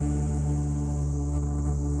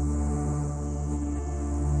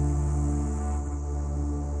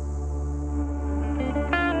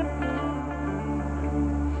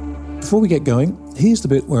Before we get going, here's the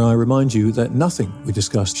bit where I remind you that nothing we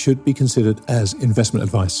discussed should be considered as investment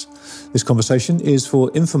advice. This conversation is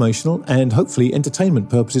for informational and hopefully entertainment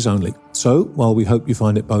purposes only. So, while we hope you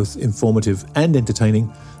find it both informative and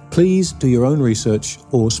entertaining, please do your own research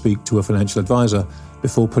or speak to a financial advisor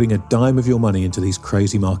before putting a dime of your money into these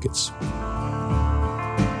crazy markets.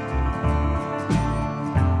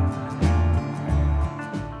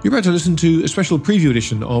 You're about to listen to a special preview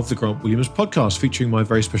edition of the Grant Williams podcast featuring my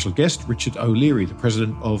very special guest, Richard O'Leary, the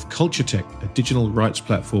president of Culture-Tech, a digital rights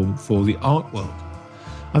platform for the art world.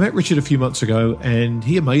 I met Richard a few months ago and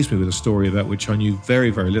he amazed me with a story about which I knew very,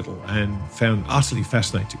 very little and found utterly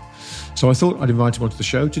fascinating. So I thought I'd invite him onto the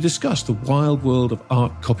show to discuss the wild world of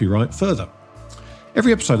art copyright further.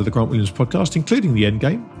 Every episode of the Grant Williams podcast, including The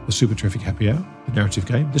Endgame, The Super Terrific Happy Hour, The Narrative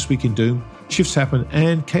Game, This Week in Doom, Shifts Happen,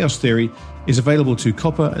 and Chaos Theory, is available to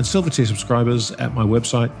Copper and Silver tier subscribers at my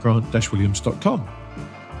website, grant-williams.com.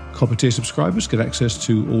 Copper tier subscribers get access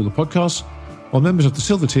to all the podcasts, while members of the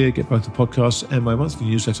Silver tier get both the podcasts and my monthly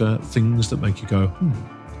newsletter, Things That Make You Go,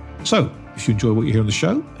 So, if you enjoy what you hear on the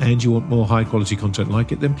show and you want more high-quality content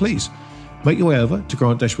like it, then please make your way over to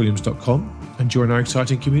grant-williams.com and join our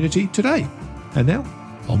exciting community today. And now,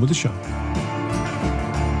 on with the show.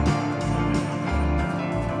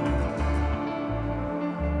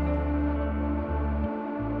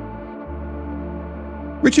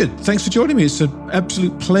 Richard, thanks for joining me. It's an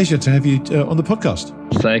absolute pleasure to have you on the podcast.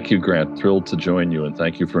 Thank you, Grant. Thrilled to join you, and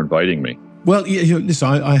thank you for inviting me. Well, listen,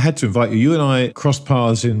 I had to invite you. You and I crossed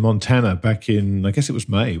paths in Montana back in, I guess it was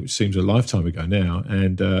May, which seems a lifetime ago now.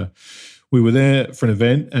 And we were there for an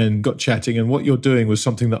event and got chatting, and what you're doing was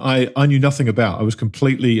something that I knew nothing about. I was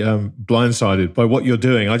completely blindsided by what you're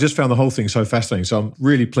doing. I just found the whole thing so fascinating. So I'm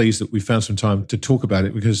really pleased that we found some time to talk about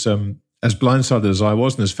it because as blindsided as I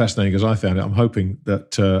was and as fascinating as I found it, I'm hoping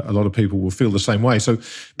that a lot of people will feel the same way. So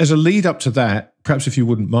as a lead up to that, perhaps if you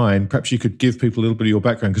wouldn't mind, perhaps you could give people a little bit of your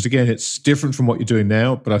background, because again, it's different from what you're doing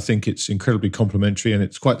now, but I think it's incredibly complementary and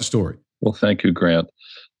it's quite the story. Well, thank you, Grant.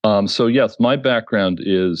 So yes, my background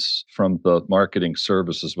is from the marketing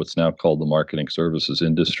services, what's now called the marketing services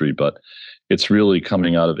industry, but it's really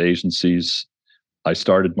coming out of agencies. I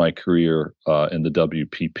started my career in the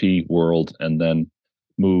WPP world and then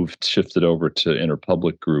shifted over to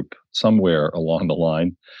Interpublic Group somewhere along the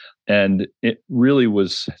line. And it really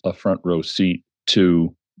was a front row seat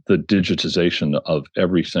to the digitization of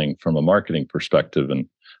everything from a marketing perspective. And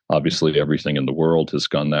obviously everything in the world has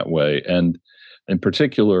gone that way. And in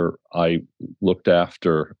particular, I looked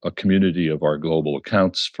after a community of our global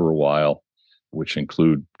accounts for a while, which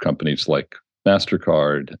include companies like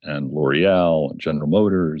MasterCard and L'Oreal and General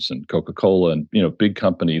Motors and Coca-Cola and, big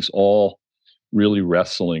companies, all really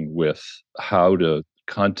wrestling with how to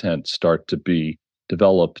content start to be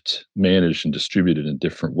developed, managed, and distributed in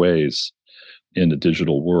different ways in the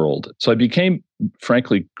digital world. So I became,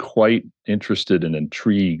 frankly, quite interested and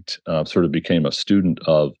intrigued, sort of became a student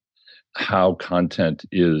of how content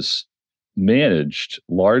is managed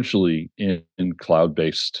largely in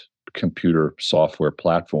cloud-based computer software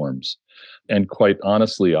platforms. And quite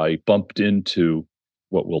honestly, I bumped into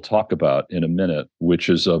what we'll talk about in a minute, which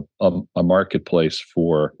is a marketplace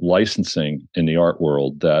for licensing in the art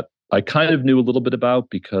world that I kind of knew a little bit about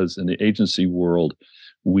because in the agency world,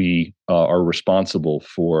 we are responsible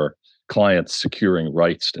for clients securing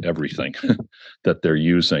rights to everything that they're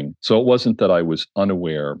using. So it wasn't that I was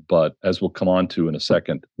unaware, but as we'll come on to in a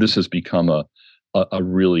second, this has become a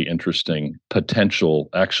really interesting potential,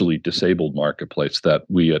 actually disabled marketplace that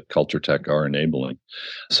we at Culture-Tech are enabling.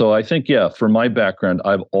 So I think, for my background,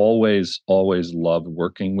 I've always loved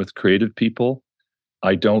working with creative people.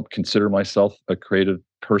 I don't consider myself a creative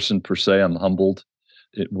person per se. I'm humbled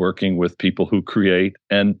at working with people who create.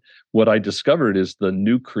 And what I discovered is the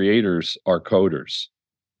new creators are coders,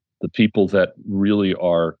 the people that really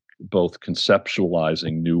are both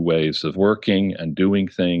conceptualizing new ways of working and doing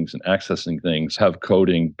things and accessing things, have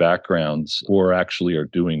coding backgrounds, or actually are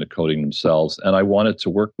doing the coding themselves. And I wanted to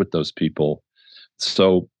work with those people.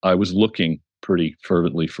 So I was looking pretty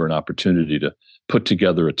fervently for an opportunity to put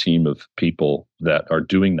together a team of people that are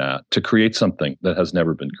doing that to create something that has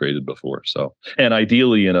never been created before. So, and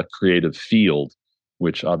ideally in a creative field,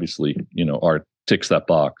 which obviously, art ticks that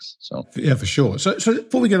box. So yeah, for sure. So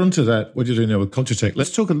before we get onto that, what you're doing now with Culture-Tech,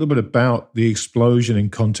 let's talk a little bit about the explosion in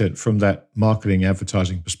content from that marketing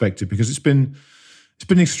advertising perspective, because it's been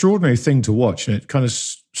an extraordinary thing to watch, and it kind of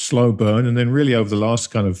slow burn. And then really over the last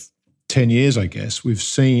kind of 10 years, I guess, we've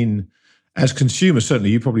seen as consumers, certainly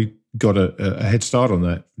you probably got a head start on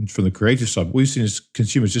that from the creative side, but we've seen as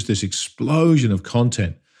consumers just this explosion of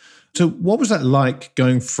content. So what was that like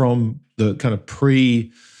going from the kind of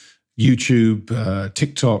YouTube,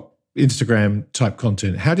 TikTok, Instagram type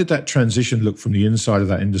content. How did that transition look from the inside of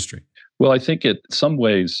that industry? Well, I think in some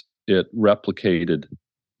ways it replicated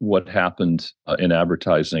what happened in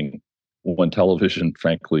advertising when television,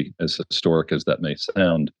 frankly, as historic as that may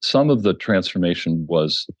sound. Some of the transformation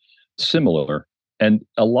was similar. And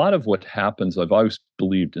a lot of what happens, I've always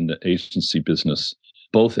believed in the agency business,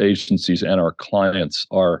 both agencies and our clients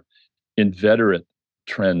are inveterate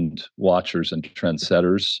trend watchers and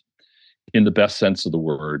trendsetters in the best sense of the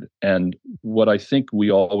word. And what I think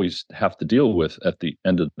we always have to deal with at the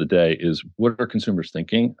end of the day is, what are consumers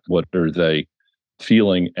thinking? What are they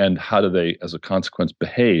feeling? And how do they, as a consequence,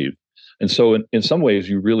 behave? And so in some ways,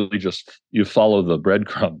 you really just, you follow the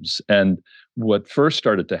breadcrumbs. And what first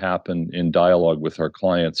started to happen in dialogue with our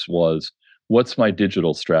clients was, what's my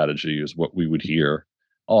digital strategy, is what we would hear.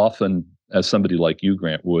 Often, as somebody like you,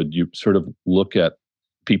 Grant, would, you sort of look at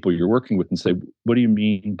people you're working with and say, what do you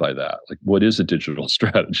mean by that? Like, what is a digital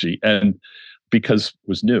strategy? And because it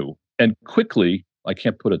was new. And quickly, I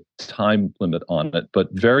can't put a time limit on it, but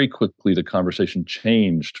very quickly the conversation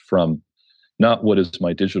changed from not what is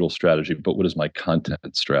my digital strategy, but what is my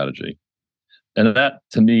content strategy. And that,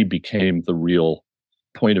 to me, became the real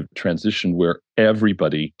point of transition, where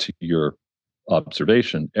everybody, to your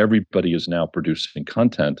observation, everybody is now producing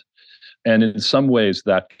content. And in some ways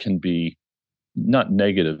that can be not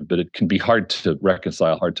negative, but it can be hard to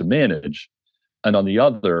reconcile, hard to manage. And on the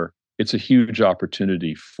other, it's a huge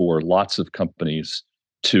opportunity for lots of companies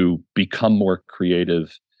to become more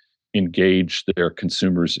creative, engage their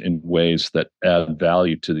consumers in ways that add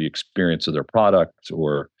value to the experience of their product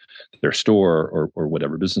or their store or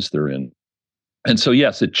whatever business they're in. And so,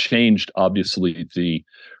 yes, it changed, obviously, the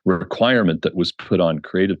requirement that was put on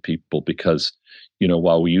creative people, because,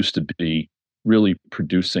 while we used to be really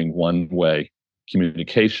producing one-way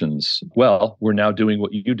communications, well, we're now doing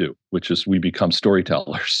what you do, which is we become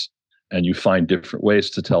storytellers, and you find different ways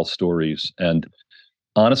to tell stories. And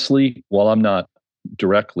honestly, while I'm not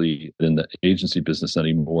directly in the agency business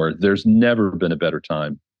anymore, there's never been a better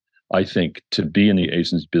time, I think, to be in the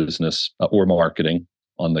agency business or marketing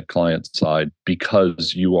on the client side,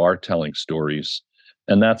 because you are telling stories.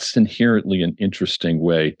 And that's inherently an interesting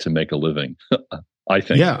way to make a living, I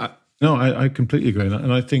think. Yeah. No, I completely agree.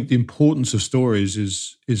 And I think the importance of stories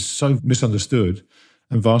is so misunderstood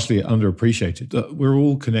and vastly underappreciated. We're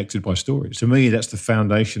all connected by stories. To me, that's the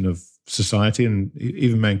foundation of society and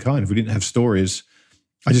even mankind. If we didn't have stories,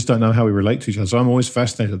 I just don't know how we relate to each other. So I'm always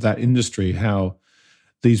fascinated at that industry, how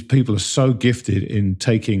these people are so gifted in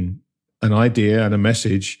taking an idea and a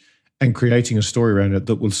message and creating a story around it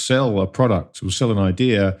that will sell a product, will sell an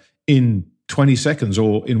idea in 20 seconds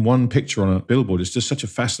or in one picture on a billboard. It's just such a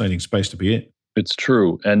fascinating space to be in. It's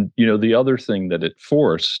true. And, the other thing that it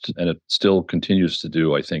forced, and it still continues to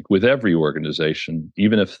do, I think, with every organization,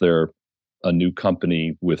 even if they're a new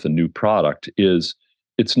company with a new product, is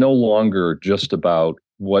it's no longer just about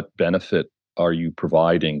what benefit are you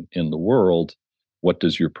providing in the world, what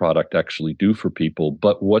does your product actually do for people,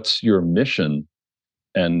 but what's your mission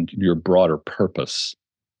and your broader purpose.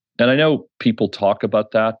 And I know people talk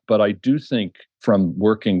about that, but I do think, from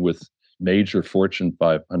working with major Fortune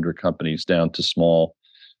 500 companies down to small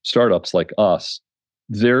startups like us,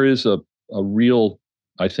 there is a real,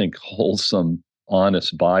 I think, wholesome,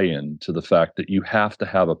 honest buy-in to the fact that you have to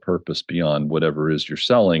have a purpose beyond whatever it is you're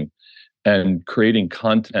selling. And creating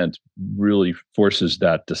content really forces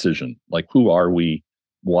that decision. Like, who are we?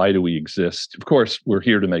 Why do we exist? Of course, we're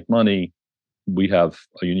here to make money. We have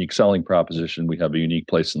a unique selling proposition. We have a unique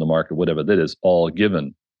place in the market, whatever that is, all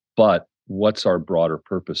given. But what's our broader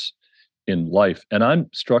purpose in life? And I'm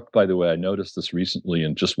struck, by the way, I noticed this recently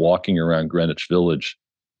in just walking around Greenwich Village,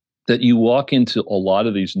 that you walk into a lot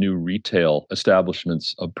of these new retail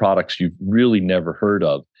establishments of products you've really never heard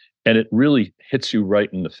of. And it really hits you right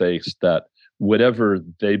in the face that whatever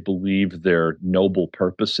they believe their noble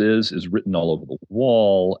purpose is written all over the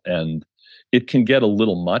wall. And it can get a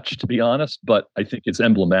little much, to be honest, but I think it's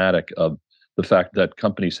emblematic of the fact that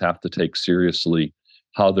companies have to take seriously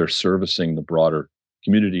how they're servicing the broader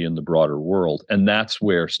community in the broader world. And that's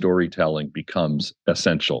where storytelling becomes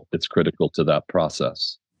essential. It's critical to that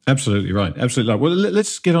process. Absolutely right. Absolutely right. Well,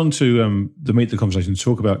 let's get on to the meat of the conversation,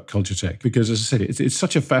 talk about culture tech, because, as I said, it's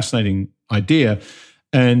such a fascinating idea.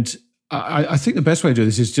 And I think the best way to do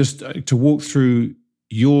this is just to walk through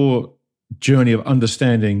your journey of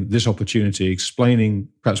understanding this opportunity, explaining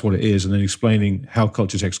perhaps what it is, and then explaining how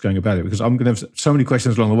culture tech's going about it. Because I'm going to have so many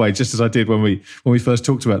questions along the way, just as I did when we first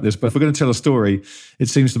talked about this. But if we're going to tell a story, it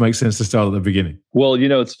seems to make sense to start at the beginning. Well,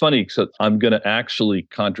 it's funny. So I'm going to actually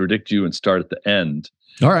contradict you and start at the end.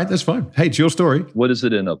 All right, that's fine. Hey, it's your story. What is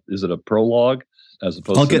it is it a prologue as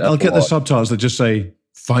opposed to I'll get the subtitles that just say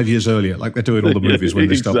 5 years earlier, like they do in all the movies when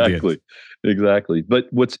they stop at the end. Exactly. But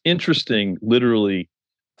what's interesting, literally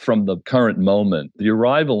from the current moment, the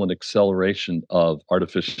arrival and acceleration of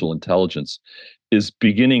artificial intelligence is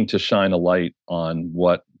beginning to shine a light on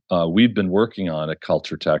what we've been working on at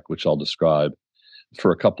Culture Tech, which I'll describe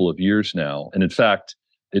for a couple of years now. And in fact,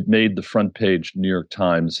 it made the front page New York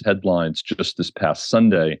Times headlines just this past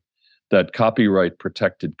Sunday that copyright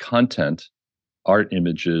protected content, art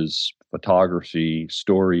images, photography,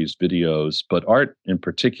 stories, videos, but art in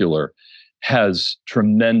particular, has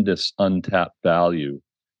tremendous untapped value.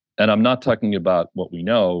 And I'm not talking about what we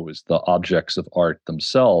know is the objects of art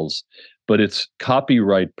themselves, but it's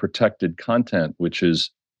copyright protected content, which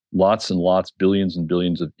is lots and lots, billions and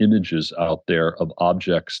billions of images out there of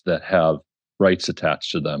objects that have rights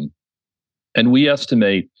attached to them. And we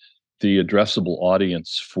estimate the addressable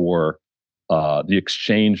audience for the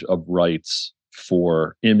exchange of rights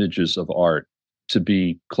for images of art to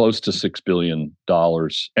be close to $6 billion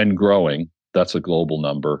and growing. That's a global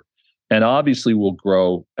number. And obviously will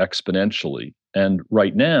grow exponentially. And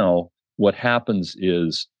right now, what happens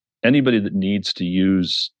is anybody that needs to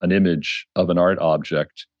use an image of an art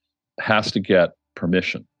object has to get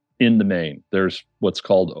permission. In the main, there's what's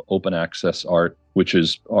called open access art, which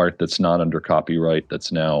is art that's not under copyright,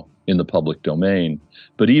 that's now in the public domain.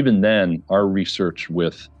 But even then, our research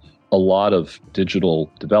with a lot of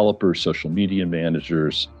digital developers, social media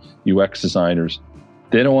managers, UX designers,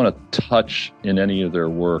 they don't want to touch in any of their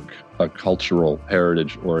work a cultural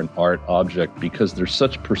heritage or an art object because there's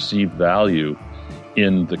such perceived value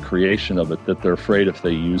in the creation of it that they're afraid if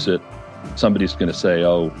they use it, somebody's going to say,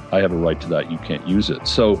 oh, I have a right to that, you can't use it.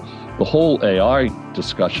 So the whole AI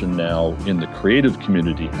discussion now in the creative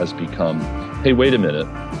community has become, hey, wait a minute,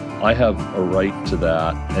 I have a right to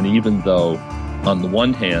that. And even though on the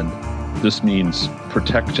one hand, this means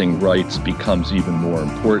protecting rights becomes even more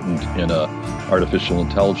important in a artificial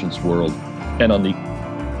intelligence world. And on the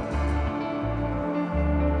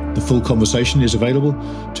full conversation is available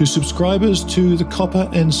to subscribers to the copper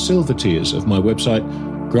and silver tiers of my website,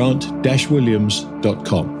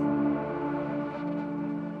 grant-williams.com.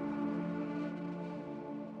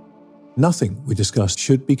 Nothing we discussed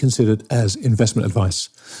should be considered as investment advice.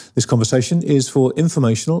 This conversation is for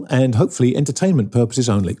informational and hopefully entertainment purposes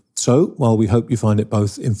only. So, while we hope you find it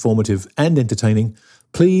both informative and entertaining,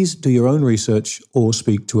 please do your own research or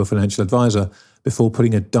speak to a financial advisor before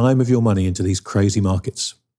putting a dime of your money into these crazy markets.